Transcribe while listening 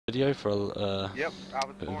Video for a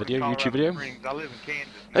YouTube video. I live in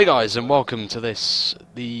Kansas. Hey guys, and welcome to the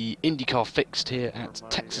IndyCar Fixed here at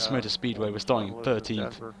Texas Motor Speedway. We're starting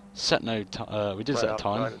 13th. Set no we did set a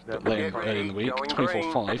time, but early in the week,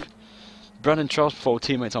 24.5. Brandon Charles before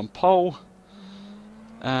teammates on pole,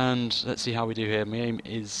 and let's see how we do here. My aim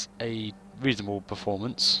is a reasonable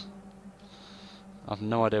performance. I've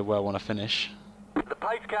no idea where I want to finish. The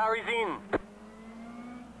pace car is in.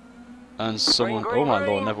 And someone, oh my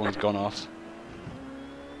lord, and everyone's gone off.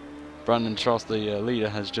 Brandon Charles, the leader,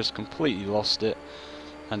 has just completely lost it,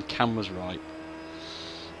 and Cam was right.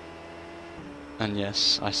 And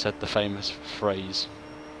yes, I said the famous phrase,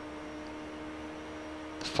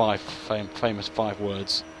 the famous 5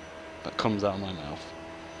 words that comes out of my mouth.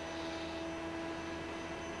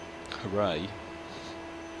 Hooray.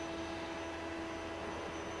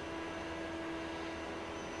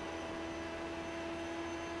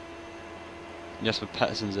 Jesper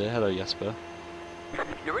Pettersson's here. Hello, Jesper.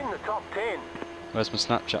 You're in the top 10. Where's my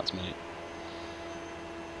Snapchats, mate?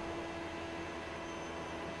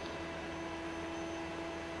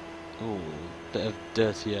 Ooh, bit of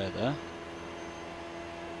dirty air there.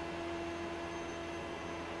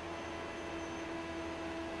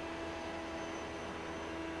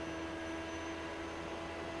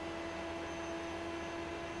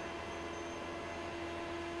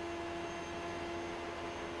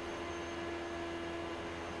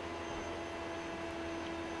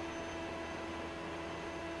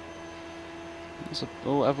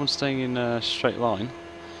 Oh, everyone's staying in a straight line.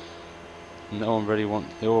 No one really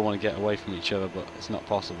they all want to get away from each other, but it's not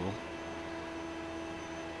possible.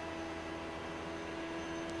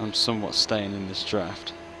 I'm somewhat staying in this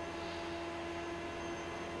draft.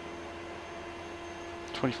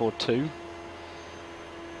 24.2.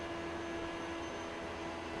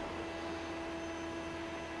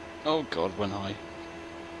 Oh god, went high.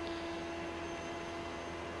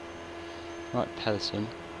 Right, Pedersen.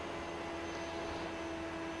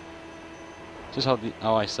 Just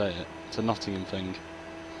how I say it. It's a Nottingham thing.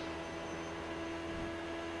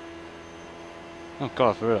 Oh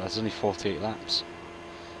god, I've realised there's only 48 laps.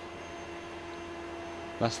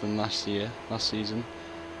 Less than last season.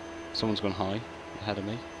 Someone's gone high ahead of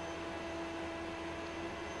me.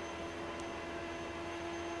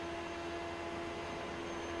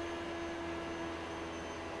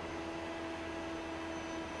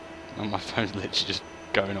 And my phone's literally just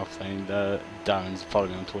going off saying Darren's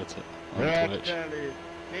following me on Twitter. On Twitch. I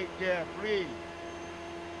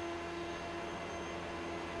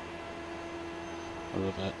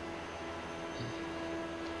love it.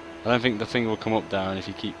 I don't think the thing will come up, Darren, if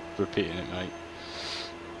you keep repeating it, mate.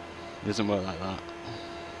 It doesn't work like that.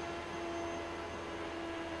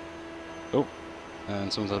 Oh,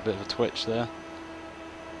 and someone's had a bit of a twitch there.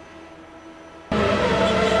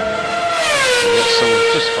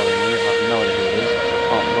 Someone's just following me. I have no idea who it is. I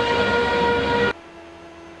can't look at it.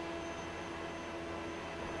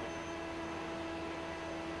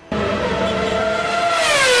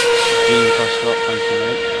 Thank you,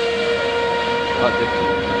 mate. That did.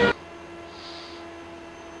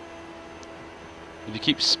 If you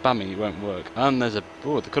keep spamming, it won't work. And there's a.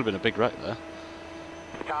 Oh, there could have been a big wreck there.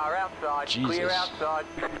 Car outside. Jesus. Clear outside.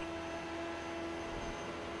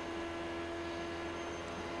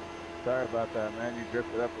 Sorry about that, man. You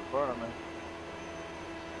drifted up in front of me.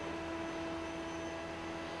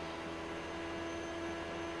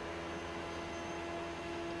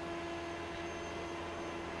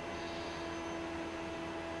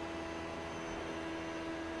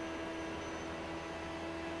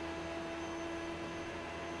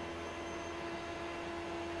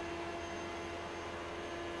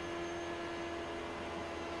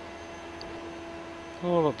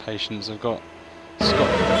 All about patience. I've got Scott.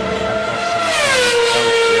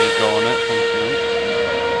 Go on it. Thank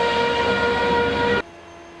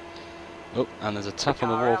you. Oh, and there's a tap on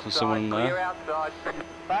the wall from someone there.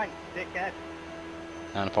 Thanks, dickhead.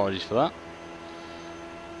 And apologies for that.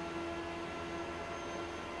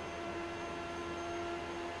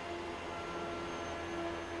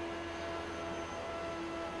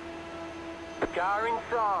 Car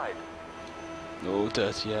inside. Oh,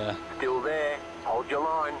 dirty air. Still there. Hold your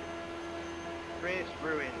line. Race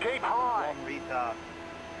ruined. Keep high. One retard.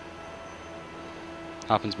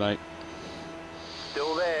 Happens, mate.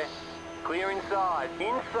 Still there. Clear inside.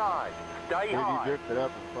 Inside. Stay Dude, high. you drifted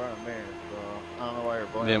up in front of me, so I don't know why you're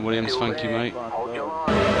blaming. Liam Williams, Still thank you, there. mate. Hold your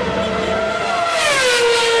line.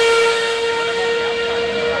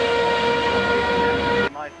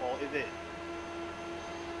 My fault, is it?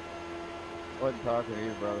 Wasn't talking to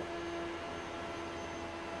you, brother.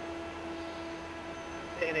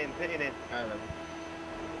 Pitting in.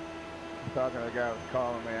 talking to the guy who was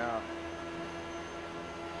calling me out.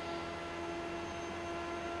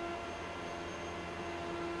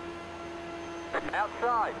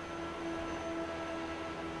 Outside.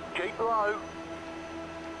 Keep low.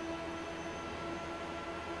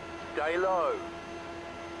 Stay low.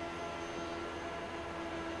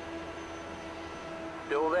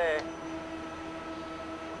 Still there.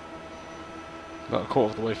 About a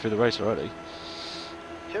quarter of the way through the race already.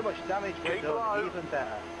 Too much damage, but Keep low. even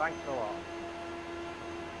better. Thanks a lot.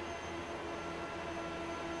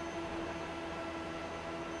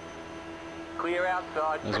 Clear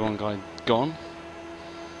outside. There's one guy gone.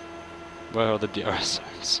 Where are the DRS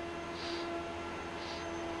zones?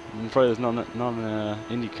 I'm afraid there's none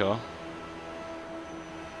IndyCar.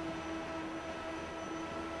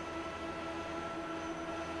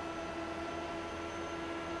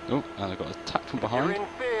 Oh, and I got attacked from You're behind. in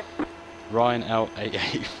fifth. Ryan out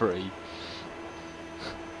 883.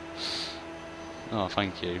 Oh,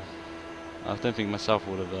 thank you. I don't think myself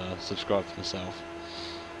would have subscribed to myself.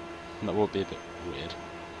 And that would be a bit weird.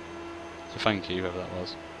 So thank you, whoever that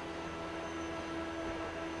was.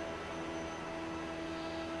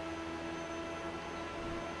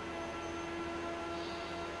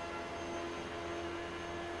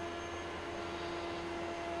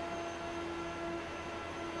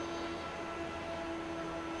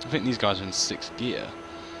 I think these guys are in 6th gear.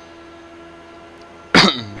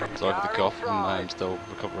 Sorry for the cough, I'm still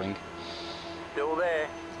recovering. Still there.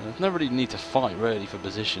 So there's no really need to fight really for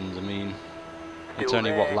positions. I mean, it's Still only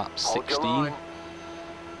there. what, lap Hold your 16? line.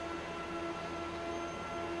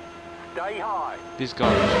 Stay high. These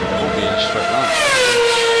guys will all be in a straight line.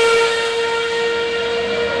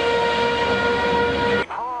 Keep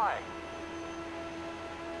high.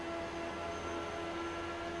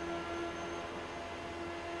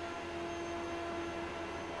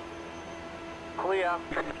 Clear.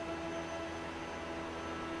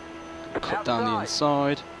 Cut down the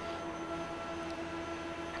inside.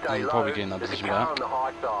 Stay I'm low. probably getting that There's a position car back. on the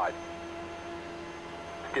high side.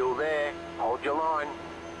 Still there. Hold your line.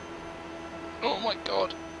 Oh my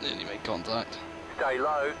god, nearly made contact. Stay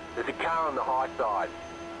low. There's a car on the high side.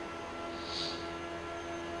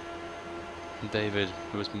 David,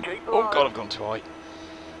 who was... Keep Oh low. god, I've gone too high.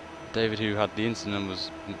 David, who had the incident,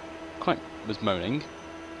 was moaning.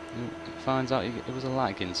 He finds out it was a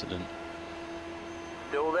lag incident.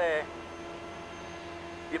 Still there.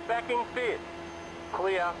 You're back in fifth.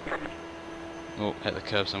 Clear. Oh, hit the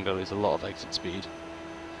curb, so I'm going to lose a lot of exit speed.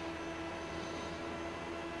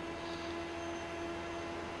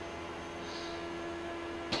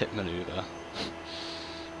 Pit manoeuvre.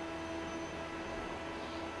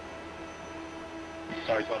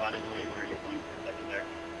 Sorry, 12, I didn't know where you're going for a second there.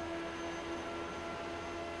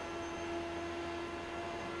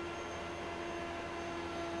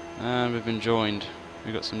 And we've been joined.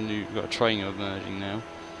 We've got a trainer emerging now.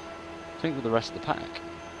 I think with the rest of the pack.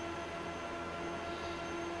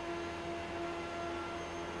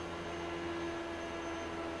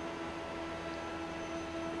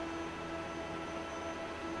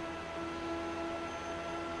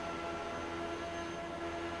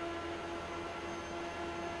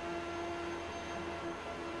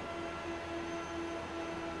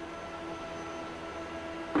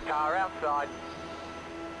 Car outside.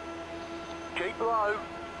 Keep low.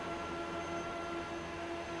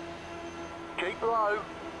 Keep low.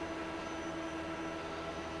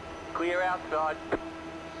 Clear outside.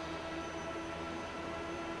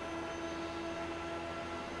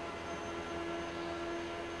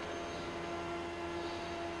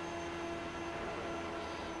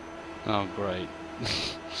 Oh great.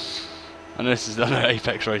 I know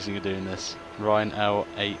Apex Racing are doing this. Ryan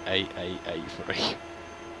L88883.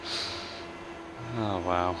 Oh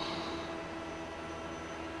wow.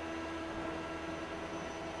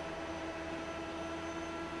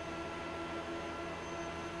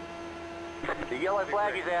 The yellow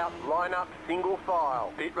flag is out. Line up single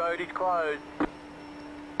file. Pit road is closed.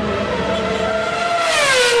 Oh,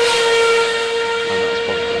 that's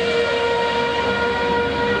probably...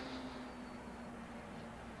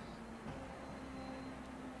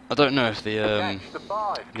 I don't know if the Catch the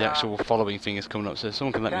five. the actual following thing is coming up, so if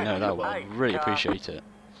someone can let me know, that would really appreciate it.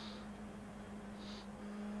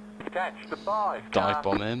 Catch the five. Dive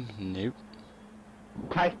bomb him? Nope.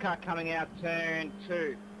 Pace car coming out, turn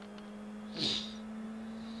 2.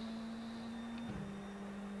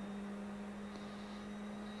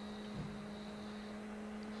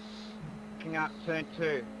 Looking up, turn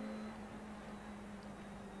 2.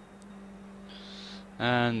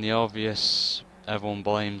 And the obvious, everyone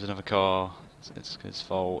blames another car. It's his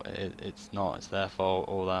fault. It's not. It's their fault.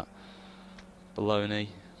 All that baloney.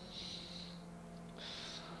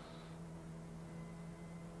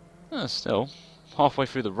 Still, halfway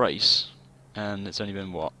through the race, and it's only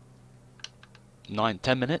been, what, 10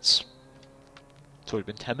 minutes? It's already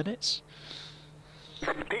been 10 minutes?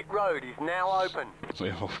 Pit road is now open.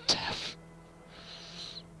 We're all deaf.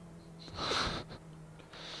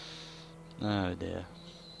 Oh dear.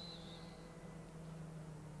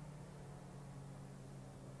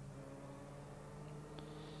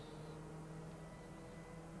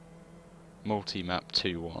 Multi-map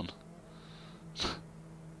 2-1.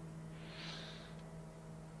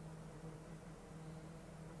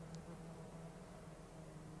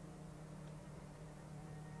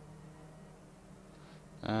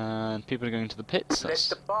 And people are going to the pits. That's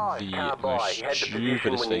the most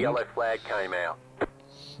stupidest thing. The yellow flag came out.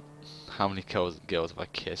 How many girls have I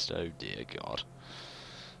kissed? Oh dear God.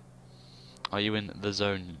 Are you in the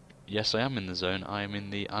zone? Yes, I am in the zone. I am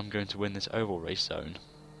in the I'm going to win this oval race zone.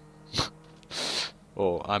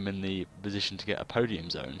 Or I'm in the position to get a podium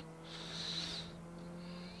zone.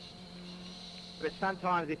 But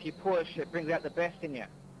sometimes if you push, it brings out the best in you.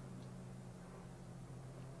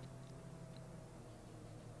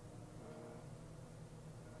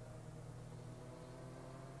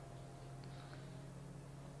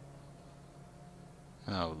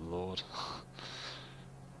 Oh Lord.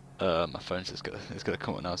 My phone's just gonna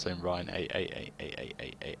come up now saying Ryan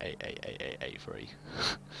 8888888888883.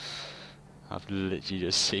 I've literally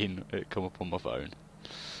just seen it come up on my phone.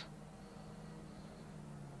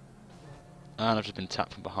 And I've just been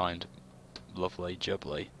tapped from behind. Lovely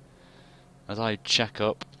jubbly. As I check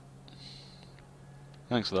up.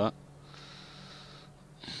 Thanks for that.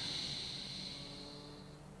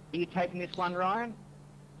 Are you taking this one, Ryan?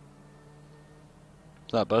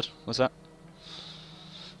 What's that, bud? What's that?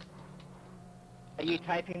 Are you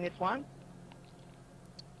taping this one?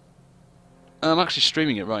 I'm actually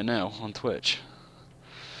streaming it right now on Twitch.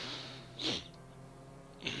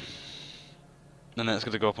 And then it's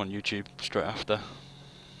going to go up on YouTube straight after.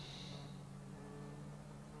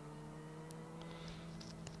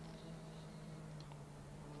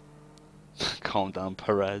 Calm down,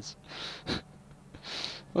 Perez.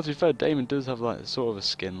 Well, to be fair, Damon does have like sort of a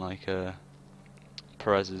skin like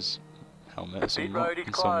Perez's helmet, somewhat.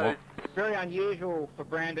 It's very unusual for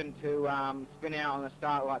Brandon to spin out on the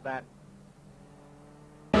start like that.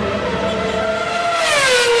 I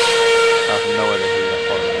have no idea who that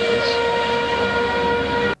person is.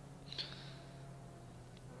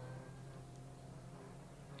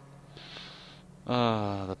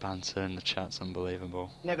 Ah, the banter in the chat's unbelievable.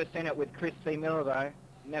 Never seen it with Chris C. Miller though.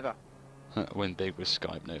 Never. Win big with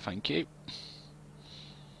Skype, no thank you.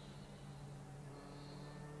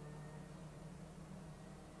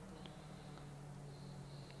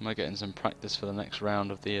 Am I getting some practice for the next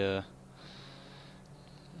round of the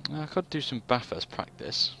I could do some Bathurst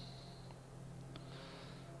practice.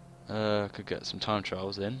 Could get some time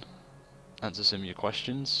trials in. Answer some of your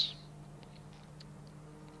questions.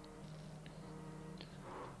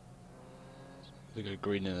 We'll go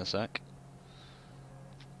green in a sec.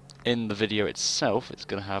 In the video itself, it's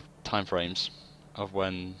going to have time frames of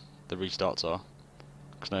when the restarts are.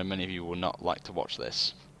 Because I know many of you will not like to watch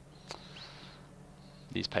this.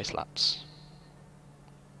 These pace laps.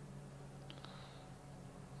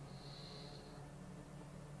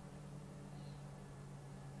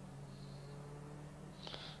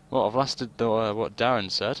 Well, I've lasted the, what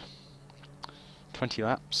Darren said. 20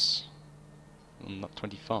 laps. Not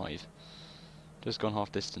 25. Just gone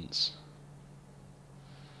half distance.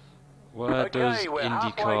 Where does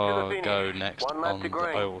IndyCar go next on the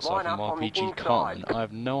oval side from RPG Carmen? I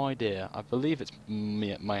have no idea. I believe it's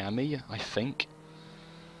Miami, I think.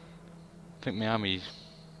 I think Miami.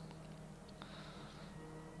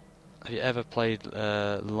 Have you ever played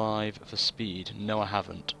Live for Speed? No, I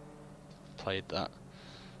haven't played that.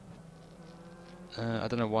 I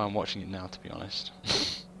don't know why I'm watching it now, to be honest.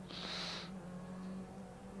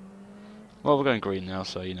 Well, we're going green now,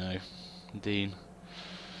 so you know, Dean.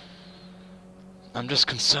 I'm just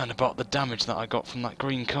concerned about the damage that I got from that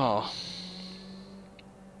green car.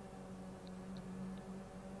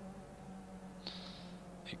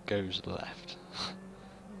 It goes left.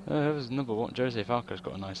 There's another one. Jose Falco's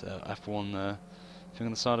got a nice F1 thing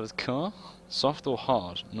on the side of his car. Soft or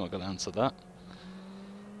hard? I'm not going to answer that.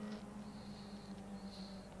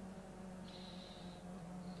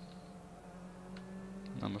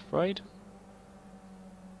 I'm afraid.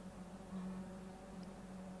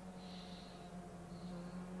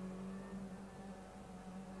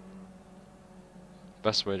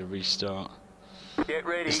 Best way to restart. Get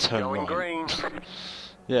ready, is turn going right. green.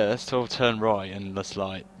 Yeah, let's all turn right and let's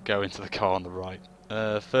like go into the car on the right.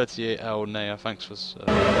 38L Naya, thanks for.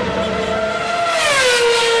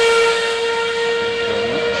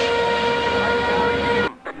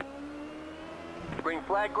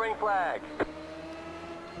 Red green flag.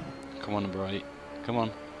 Come on, number 8. Come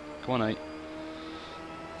on. Come on, 8.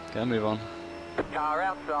 Get a move on. Car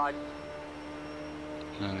outside.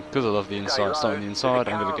 And because I love the inside, starting the inside,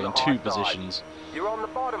 I'm going to gain 2 positions. You're on the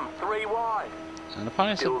bottom, 3 wide. And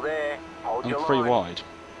apparently Still there. Hold I'm your 3 line. wide.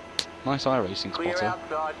 Nice iRacing Clear spotter.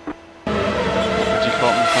 outside.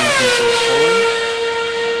 Department, thank you for following.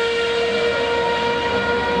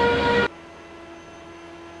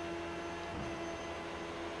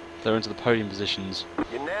 They're into the podium positions.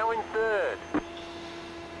 You're now in 3rd.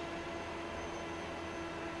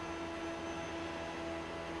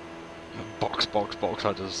 Box, box, box,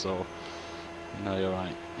 I just saw. No, you're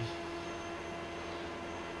right.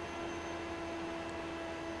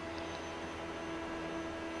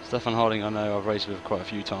 Stefan Harding, I know I've raced with quite a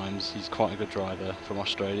few times. He's quite a good driver from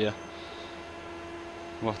Australia.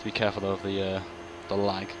 We'll have to be careful though of the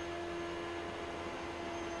lag.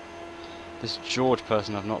 This George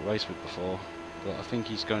person I've not raced with before, but I think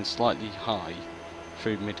he's going slightly high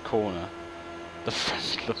through mid corner. The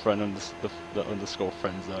underscore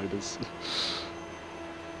friend zone is.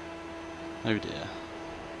 Oh dear.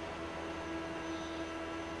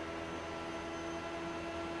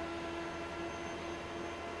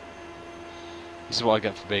 This is what I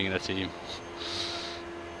get for being in a team.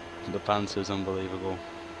 The banter is unbelievable.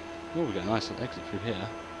 Oh, we got a nice exit through here.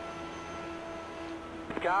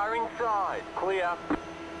 Car inside. Clear.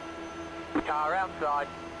 Car outside.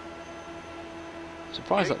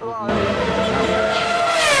 Surprised that Keep was low. no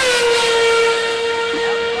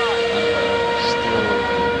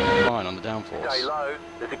still fine on the downforce. Stay low.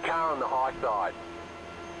 There's a car on the high side.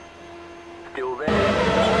 Still there.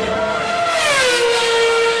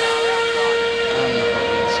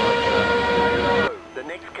 The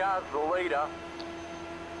next car's the leader.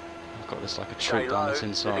 I've got this like a Stay trick down low. this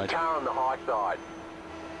There's a inside. car on the high side.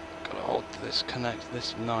 Gotta hold this, connect this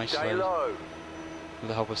Stay nicely. low. With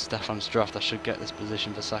the help of Stefan's draft, I should get this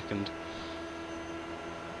position for second.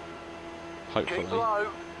 Hopefully. Keep low.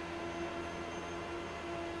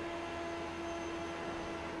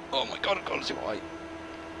 Oh my god, I've got to see white.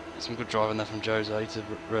 Some good driving there from Jose to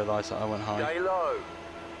realise that I went high. Stay low.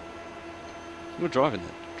 Good driving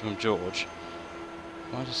there from George.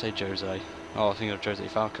 Why did I say Jose? Oh, I think of Jose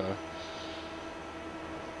Falco.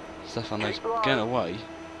 Stefan knows Keep low. getting away.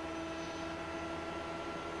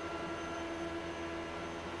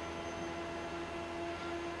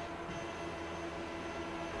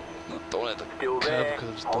 Not doing it at the Still curb there. because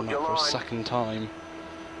I've just Hold done your that for a line. second time.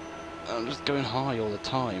 And I'm just going high all the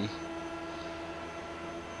time.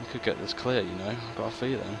 We could get this clear, you know. I've got a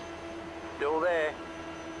feeling. Still there.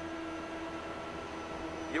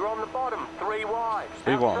 You're on the bottom, 3 wide.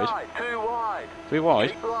 3 wide? Outside, 2 wide. 3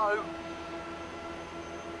 wide. Keep low.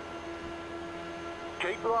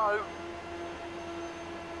 Keep low.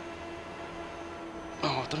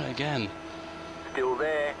 Oh, I've done it again. Still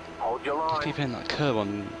there. Hold your I line. keep hitting that curb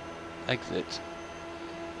on exit.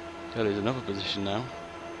 Go lose another position now.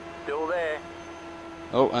 Still there.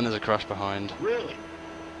 Oh, and there's a crash behind. Really?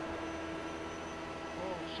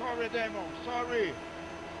 Oh, sorry, Demo. Sorry.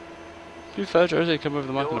 To be fair, Jose, come over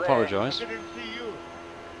the mic and Still there. apologise. Didn't see you.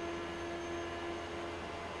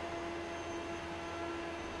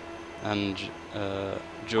 And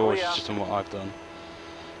George Clear. has just done what I've done.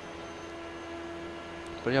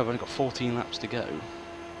 But yeah, I've only got 14 laps to go.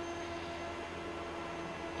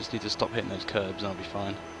 Just need to stop hitting those curbs and I'll be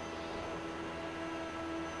fine.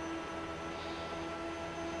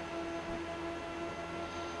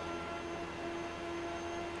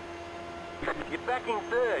 You're back in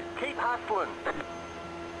 3rd. Keep hustling.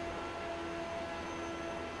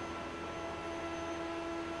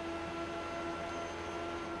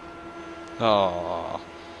 Oh,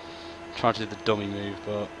 tried to do the dummy move,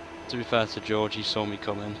 but to be fair to George, he saw me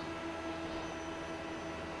coming.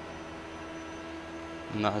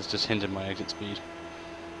 And that has just hindered my exit speed.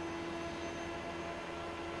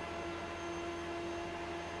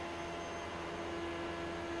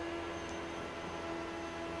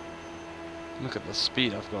 Look at the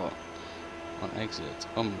speed I've got on exit, it's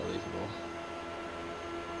unbelievable.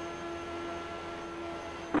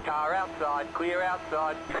 Car outside. Clear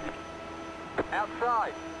outside.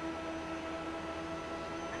 Outside.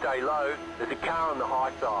 Stay low. There's a car on the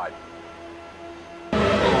high side.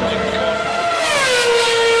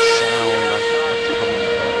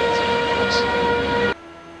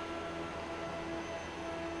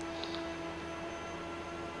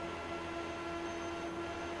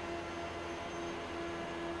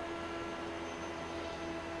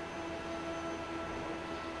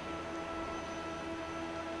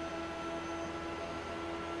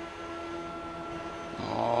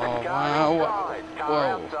 Oh, wow.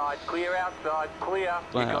 Whoa. outside, clear.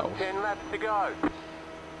 You've Wow. got 10 laps to go.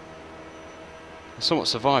 I somewhat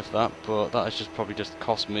survived that, but that has just probably just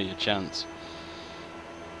cost me a chance.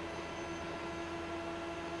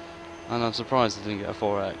 And I'm surprised I didn't get a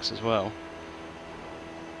 4X as well.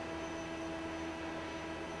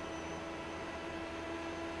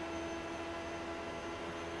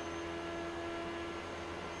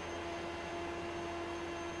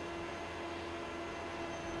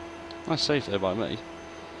 Nice save there by me.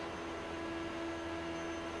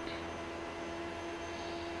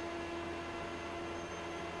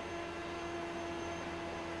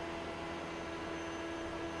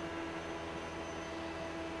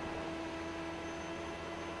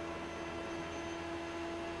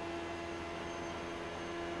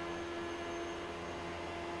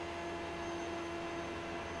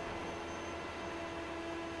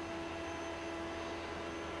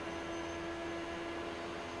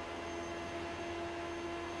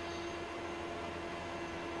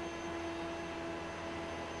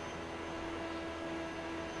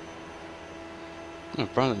 Oh,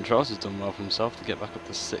 Brandon Charles has done well for himself to get back up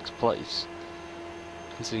to 6th place,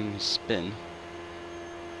 considering his spin.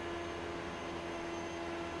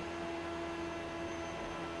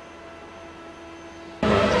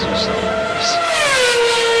 Too slow.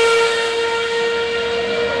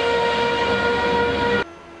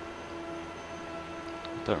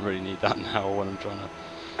 Don't really need that now when I'm trying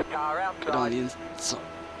to Car get on outside. the inside.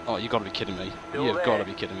 Oh, you gotta be kidding me. Still You've there. gotta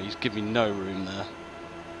be kidding me. He's given me no room there.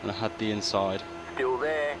 And I had the inside. Still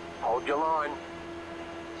there. Hold your line.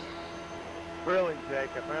 Really,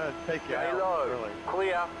 Jacob, I'm going to take you Stay out. low. Really.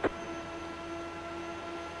 Clear.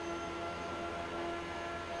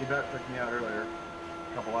 You about took me out earlier,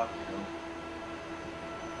 a couple laps ago.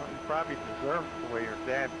 Well, you probably deserve the way your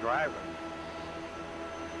dad's driving.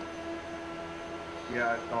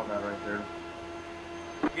 Yeah, I saw that right there.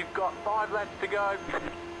 You've got 5 laps to go.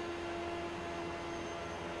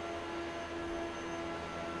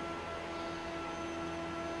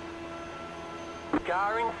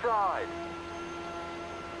 Car inside.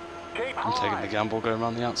 Keep I'm high. taking the gamble going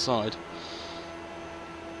around the outside.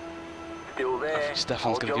 Still there. I think Stefan's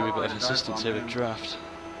Hold going to your give me a bit of line. assistance here with draft.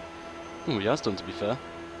 Oh, he has done, to be fair.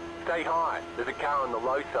 Stay high. There's a car on the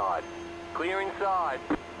low side. Clear inside.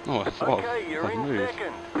 Oh, well, Okay, you're good in move.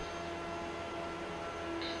 second.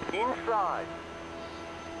 Inside.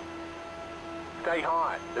 Stay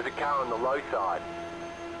high. There's a car on the low side.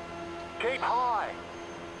 Keep high.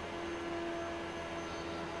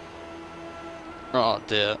 Oh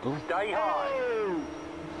dear. Ooh. Stay high.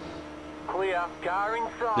 Clear. Car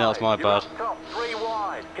inside. No, that's my You're bad. up top, 3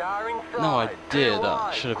 wide. Car inside. No idea 2 that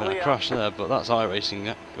wide. should have been a Clear. crash there, but that's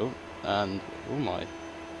iRacing. Oh, and oh my,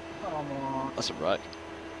 Come on. that's a wreck.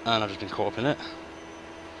 And I've just been caught up in it.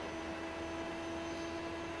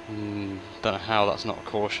 Don't know how that's not a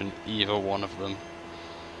caution, either one of them.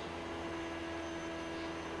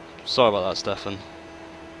 Sorry about that, Stefan.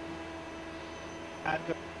 That's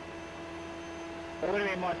a, that would have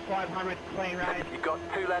been my 500th clean race. You've got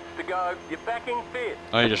 2 laps to go. You're back in 5th.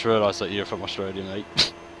 I only just realised that you're from Australia,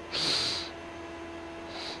 mate.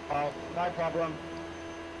 Oh, no problem.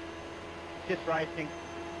 Just racing.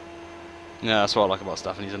 Yeah, that's what I like about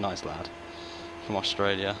Stefan. He's a nice lad from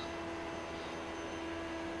Australia.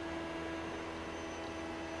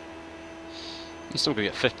 I'm still gonna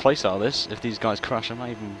get 5th place out of this. If these guys crash, I might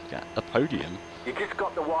even get a podium. You just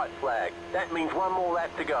got the white flag. That means 1 more lap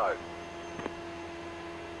to go.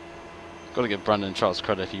 Got to give Brandon Charles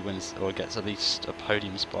credit if he wins or gets at least a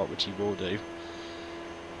podium spot, which he will do.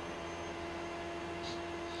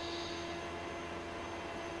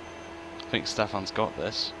 I think Stefan's got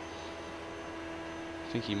this.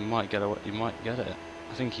 I think he might get it. He might get it.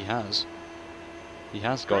 I think he has. He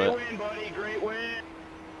has got it. Great win, buddy. Great win.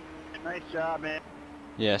 Nice job, man.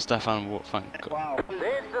 Yeah, Stefan will thank God. Wow.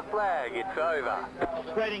 There's the flag. It's over.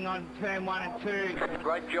 Spreading on turn 1 and 2.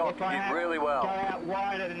 Great job. If You I did had really to well. go out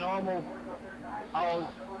wider than normal, I was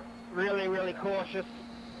really, really cautious,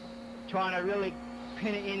 trying to really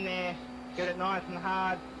pin it in there, get it nice and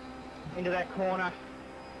hard into that corner.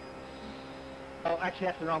 Oh, actually,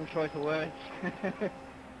 that's the wrong choice of words.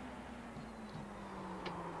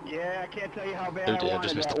 Yeah, I can't tell you how bad Oh I dear, I wanted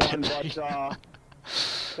just missed that the one, pit. but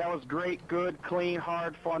that was great, good, clean,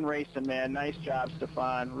 hard, fun racing, man. Nice job,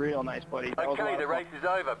 Stefan. Real nice, buddy. That was a Okay, lot the of fun. race is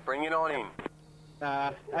over. Bring it on in.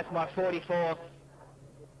 That's my 44th.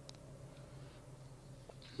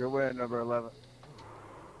 Good win, number 11.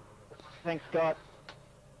 Thanks, Scott.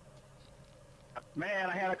 Man,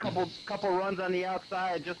 I had a couple runs on the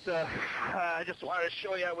outside. I just wanted to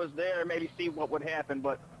show you I was there, maybe see what would happen.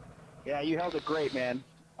 But yeah, you held it great, man.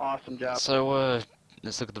 Awesome job. So,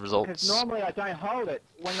 Let's look at the Because results. normally I don't hold it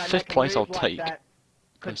when they Fifth make a place I'll move like take. that,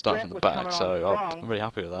 I'm 'cause starting Brett from the was back, coming so on I'm strong, really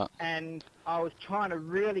happy with that. and I was trying to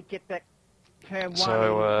really get that turn 1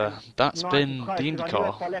 So in that's nice been and close, the 'cause I knew if I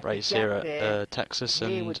IndyCar left race the here gap at there, Texas, he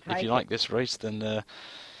and would if take you it. like this race, then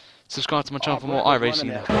subscribe to my channel for more Brett was iRacing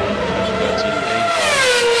running and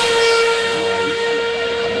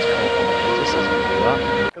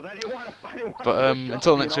Because I didn't want to But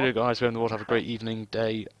until the next video, guys, we all have a great evening,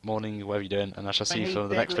 day, morning, whatever you're doing, and I shall see you for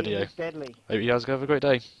the next video. Deadly. Hope you guys have a great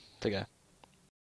day. Take care.